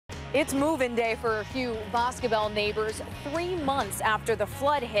It's move-in day for a few Boscobel neighbors 3 months after the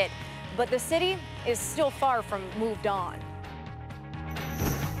flood hit, but the city is still far from moved on.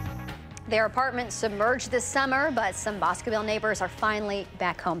 Their apartment submerged this summer, but some Boscobel neighbors are finally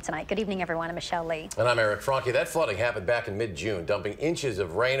back home tonight. Good evening, everyone. I'm Michelle Lee. And I'm Eric Franke. That flooding happened back in mid-June, dumping inches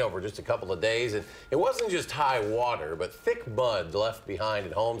of rain over just a couple of days. And it wasn't just high water, but thick mud left behind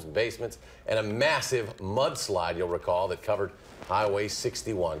in homes and basements, and a massive mudslide, you'll recall, that covered Highway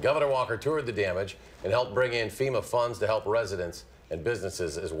 61. Governor Walker toured the damage and helped bring in FEMA funds to help residents and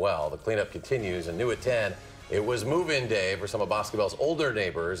businesses as well. The cleanup continues, and new at 10, it was move-in day for some of Boscobel's older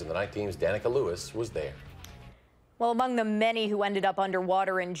neighbors, and the night team's Dannika Lewis was there. Well, among the many who ended up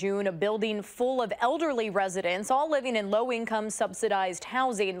underwater in June, a building full of elderly residents, all living in low-income subsidized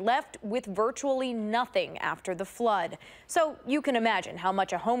housing, left with virtually nothing after the flood. So you can imagine how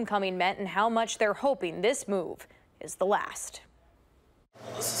much a homecoming meant and how much they're hoping this move is the last.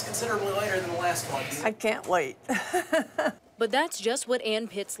 Well, this is considerably later than the last one. I can't wait. But that's just what Ann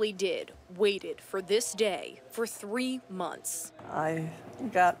Pittsley did. Waited for this day for 3 months. I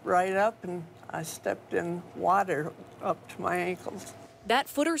got right up and I stepped in water up to my ankles. That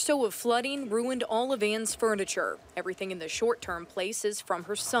foot or so of flooding ruined all of Ann's furniture. Everything in the short-term place is from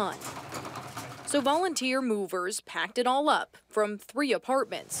her son. So volunteer movers packed it all up from 3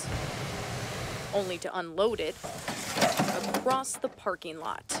 apartments, only to unload it across the parking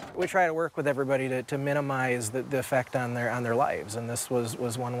lot. We try to work with everybody to minimize the effect on their lives, and this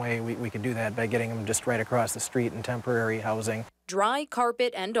was one way we could do that by getting them just right across the street in temporary housing. Dry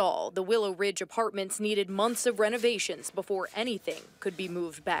carpet and all, the Willow Ridge apartments needed months of renovations before anything could be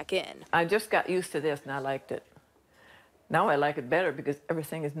moved back in. I just got used to this and I liked it. Now I like it better because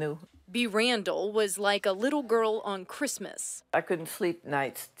everything is new. B. Randall was like a little girl on Christmas. I couldn't sleep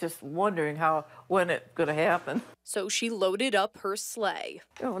nights just wondering when it's going to happen. So she loaded up her sleigh.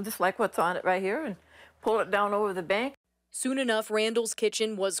 Just like what's on it right here and pull it down over the bank. Soon enough, Randall's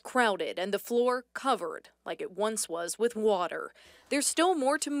kitchen was crowded and the floor covered like it once was with water. There's still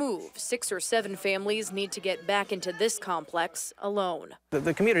more to move. 6 or 7 families need to get back into this complex alone.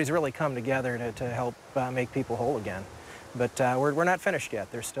 The community's really come together to help make people whole again. But we're not finished yet.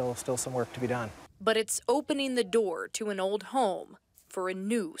 There's still some work to be done. But it's opening the door to an old home for a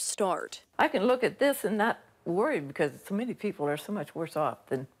new start. I can look at this and not worry because so many people are so much worse off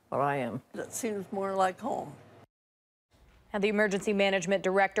than what I am. It seems more like home. And the emergency management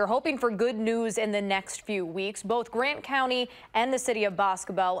director hoping for good news in the next few weeks. Both Grant County and the city of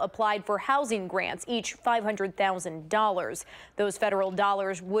Boscobel applied for housing grants, each $500,000. Those federal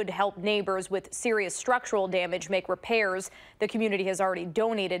dollars would help neighbors with serious structural damage make repairs. The community has already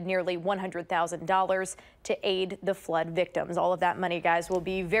donated nearly $100,000 to aid the flood victims. All of that money, guys, will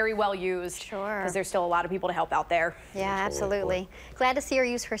be very well used. Sure. Because there's still a lot of people to help out there. Yeah, absolutely. Glad to see her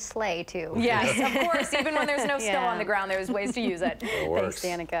use her sleigh, too. Yes, of course. Even when there's no snow on the ground, there's ways to use it. It works.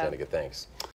 Thanks, Dannika. Dannika, thanks.